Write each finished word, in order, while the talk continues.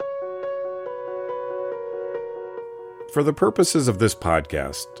For the purposes of this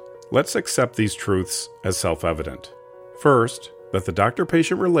podcast, let's accept these truths as self-evident. First, that the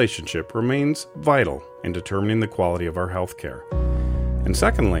doctor-patient relationship remains vital in determining the quality of our health care. And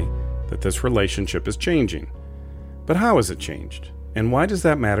secondly, that this relationship is changing. But how has it changed? And why does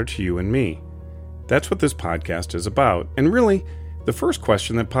that matter to you and me? That's what this podcast is about. And really, the first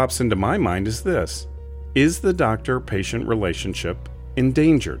question that pops into my mind is this: is the doctor-patient relationship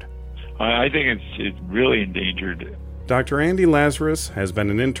endangered? I think it's really endangered. Dr. Andy Lazarus has been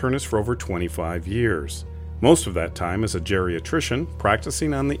an internist for over 25 years. Most of that time as a geriatrician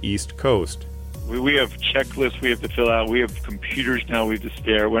practicing on the East Coast. We have checklists we have to fill out. We have computers now we have to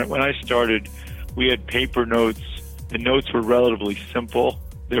stare. When I started, we had paper notes. The notes were relatively simple.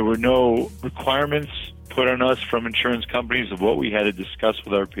 There were no requirements put on us from insurance companies of what we had to discuss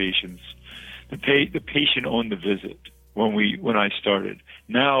with our patients. The patient owned the visit when I started.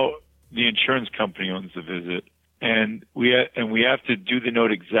 Now the insurance company owns the visit, and we have to do the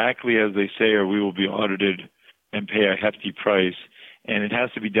note exactly as they say, or we will be audited and pay a hefty price. And it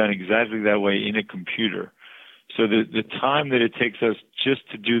has to be done exactly that way in a computer. So the time that it takes us just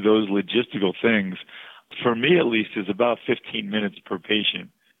to do those logistical things, for me at least, is about 15 minutes per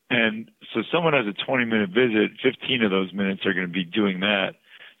patient. And so someone has a 20-minute visit, 15 of those minutes are going to be doing that.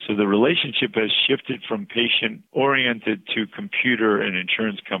 So the relationship has shifted from patient-oriented to computer and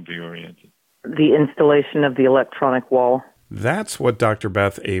insurance company-oriented. The installation of the electronic wall. That's what Dr.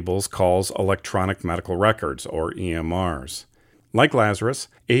 Beth Abels calls electronic medical records, or EMRs. Like Lazarus,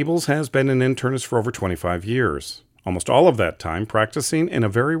 Abels has been an internist for over 25 years, almost all of that time practicing in a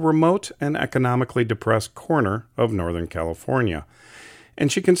very remote and economically depressed corner of Northern California.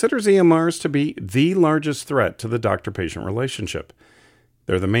 And she considers EMRs to be the largest threat to the doctor-patient relationship.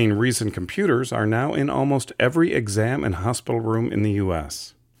 They're the main reason computers are now in almost every exam and hospital room in the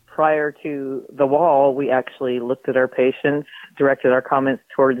U.S. Prior to the wall, we actually looked at our patients, directed our comments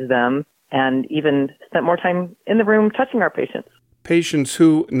towards them, and even spent more time in the room touching our patients. Patients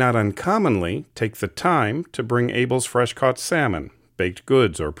who, not uncommonly, take the time to bring Abel's fresh-caught salmon, baked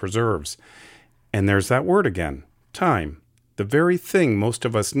goods, or preserves. And there's that word again, time, the very thing most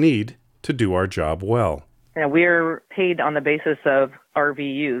of us need to do our job well. And we're paid on the basis of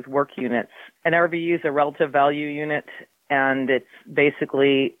RVUs, work units. An RVU is a relative value unit, and it's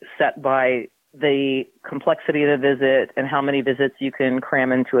basically set by the complexity of the visit and how many visits you can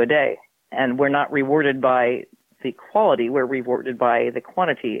cram into a day. And we're not rewarded by the quality, we're rewarded by the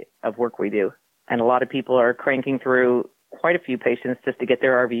quantity of work we do. And a lot of people are cranking through quite a few patients just to get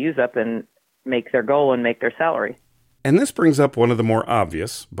their RVUs up and make their goal and make their salary. And this brings up one of the more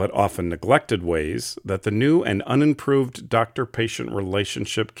obvious, but often neglected ways that the new and unimproved doctor-patient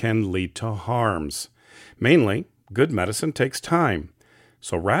relationship can lead to harms. Mainly, good medicine takes time,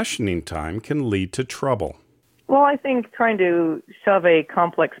 so rationing time can lead to trouble. Well, I think trying to shove a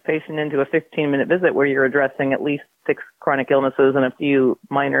complex patient into a 15-minute visit where you're addressing at least 6 chronic illnesses and a few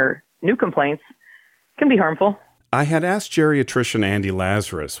minor new complaints can be harmful. I had asked geriatrician Andy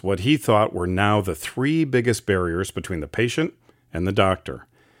Lazarus what he thought were now the 3 biggest barriers between the patient and the doctor.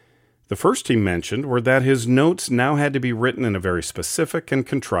 The first he mentioned were that his notes now had to be written in a very specific and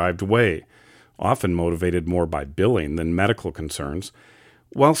contrived way, often motivated more by billing than medical concerns,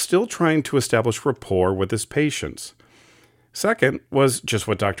 while still trying to establish rapport with his patients. Second was just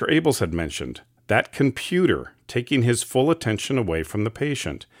what Dr. Abels had mentioned, that computer taking his full attention away from the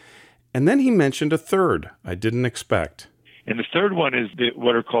patient. And then he mentioned a third I didn't expect. And the third one is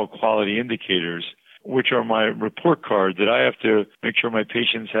what are called quality indicators, which are my report card that I have to make sure my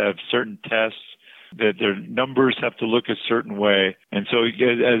patients have certain tests, that their numbers have to look a certain way. And so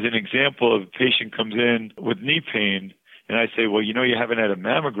as an example, if a patient comes in with knee pain, and I say, well, you haven't had a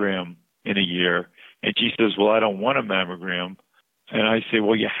mammogram in a year. And she says, well, I don't want a mammogram. And I say,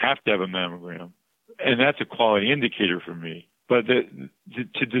 well, you have to have a mammogram. And that's a quality indicator for me. But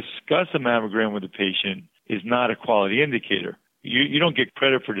to discuss a mammogram with a patient is not a quality indicator. You don't get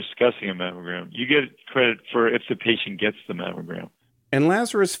credit for discussing a mammogram. You get credit for if the patient gets the mammogram. And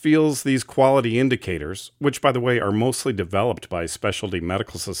Lazarus feels these quality indicators, which, by the way, are mostly developed by specialty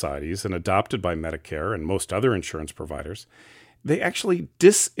medical societies and adopted by Medicare and most other insurance providers, they actually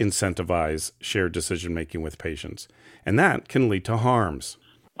disincentivize shared decision-making with patients, and that can lead to harms.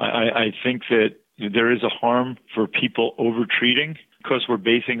 I think that there is a harm for people over-treating because we're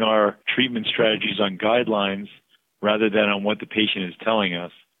basing our treatment strategies on guidelines rather than on what the patient is telling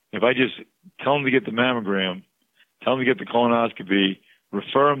us. If I just tell them to get the mammogram, tell them to get the colonoscopy,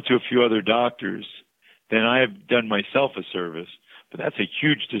 refer them to a few other doctors, then I have done myself a service. But that's a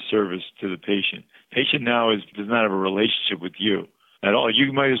huge disservice to the patient. Patient now does not have a relationship with you at all.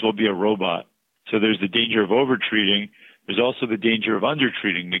 You might as well be a robot. So there's the danger of overtreating. There's also the danger of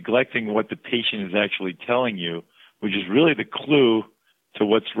undertreating, neglecting what the patient is actually telling you, which is really the clue to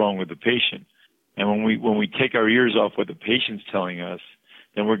what's wrong with the patient. And when we take our ears off what the patient's telling us,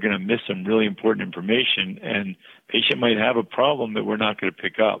 then we're going to miss some really important information, and patient might have a problem that we're not going to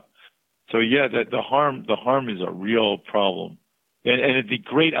pick up. So yeah, the harm is a real problem. And the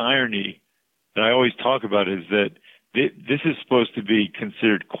great irony that I always talk about is that this is supposed to be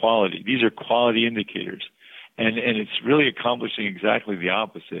considered quality. These are quality indicators. And it's really accomplishing exactly the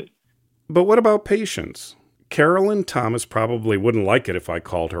opposite. But what about patients? Carolyn Thomas probably wouldn't like it if I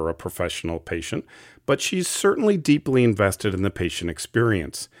called her a professional patient, but she's certainly deeply invested in the patient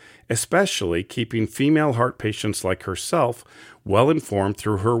experience, especially keeping female heart patients like herself well informed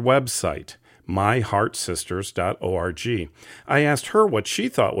through her website, myheartsisters.org. I asked her what she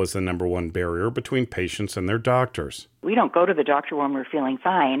thought was the number one barrier between patients and their doctors. We don't go to the doctor when we're feeling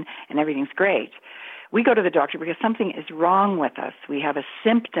fine and everything's great. We go to the doctor because something is wrong with us. We have a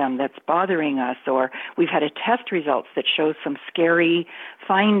symptom that's bothering us, or we've had a test results that shows some scary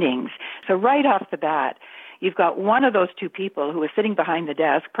findings. So right off the bat, you've got one of those two people who is sitting behind the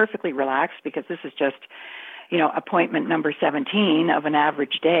desk, perfectly relaxed, because this is just, appointment number 17 of an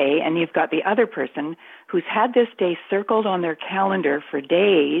average day, and you've got the other person who's had this day circled on their calendar for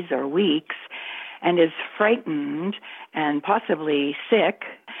days or weeks and is frightened and possibly sick,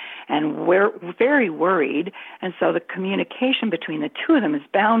 and we're very worried. And so the communication between the two of them is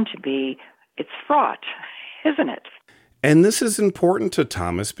bound to be, it's fraught, isn't it? And this is important to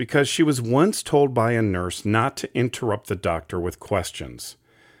Thomas because she was once told by a nurse not to interrupt the doctor with questions.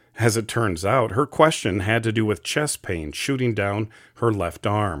 As it turns out, her question had to do with chest pain shooting down her left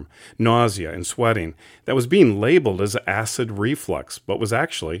arm, nausea and sweating that was being labeled as acid reflux, but was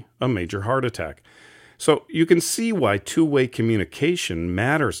actually a major heart attack. So you can see why two-way communication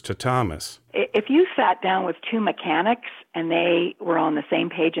matters to Thomas. If you sat down with two mechanics and they were on the same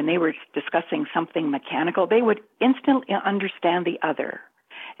page and they were discussing something mechanical, they would instantly understand the other.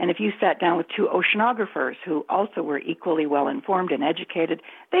 And if you sat down with two oceanographers who also were equally well informed and educated,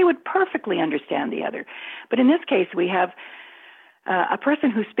 they would perfectly understand the other. But in this case, we have a person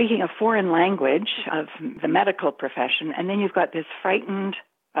who's speaking a foreign language of the medical profession, and then you've got this frightened,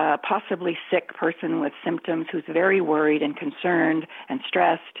 possibly sick person with symptoms who's very worried and concerned and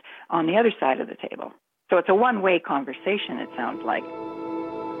stressed on the other side of the table. So it's a one-way conversation, it sounds like.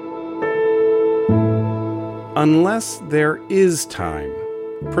 Unless there is time,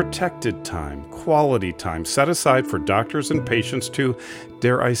 protected time, quality time set aside for doctors and patients to,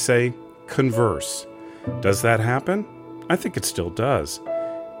 dare I say, converse. Does that happen? I think it still does.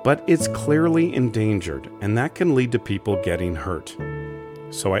 But it's clearly endangered, and that can lead to people getting hurt.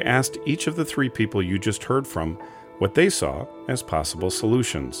 So I asked each of the three people you just heard from what they saw as possible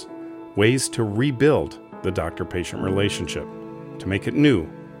solutions, ways to rebuild the doctor-patient relationship, to make it new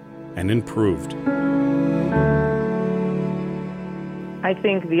and improved. I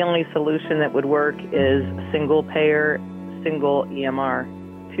think the only solution that would work is single payer, single EMR.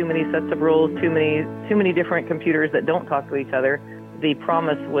 Too many sets of rules, too many different computers that don't talk to each other. The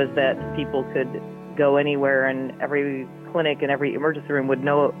promise was that people could go anywhere and every clinic and every emergency room would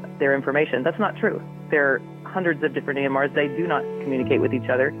know their information. That's not true. There are hundreds of different EMRs. They do not communicate with each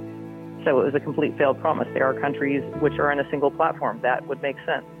other. So it was a complete failed promise. There are countries which are in a single platform. That would make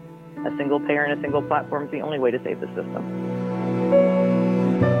sense. A single payer and a single platform is the only way to save the system.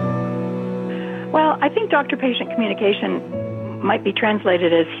 Well, I think doctor-patient communication might be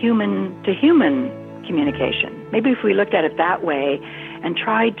translated as human-to-human communication. Maybe if we looked at it that way and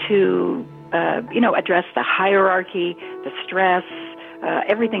tried to, address the hierarchy, the stress,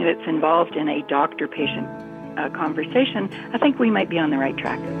 everything that's involved in a doctor-patient conversation, I think we might be on the right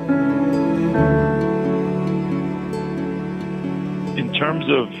track. In terms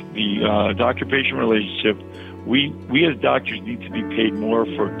of the doctor-patient relationship, we as doctors need to be paid more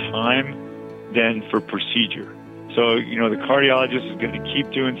for time than for procedure. So, the cardiologist is going to keep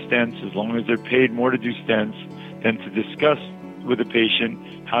doing stents as long as they're paid more to do stents than to discuss with the patient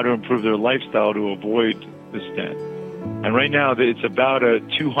how to improve their lifestyle to avoid the stent. And right now, it's about a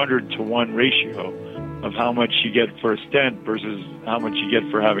 200-to-1 ratio of how much you get for a stent versus how much you get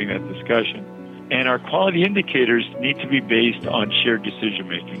for having that discussion. And our quality indicators need to be based on shared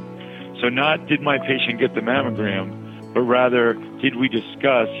decision-making. So not did my patient get the mammogram, but rather did we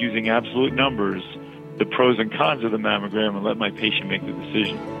discuss using absolute numbers the pros and cons of the mammogram and let my patient make the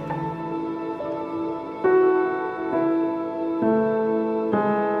decision.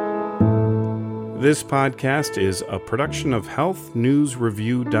 This podcast is a production of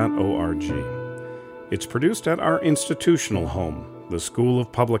healthnewsreview.org. It's produced at our institutional home, the School of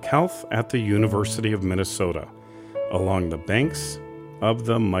Public Health at the University of Minnesota, along the banks of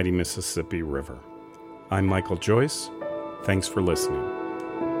the mighty Mississippi River. I'm Michael Joyce. Thanks for listening.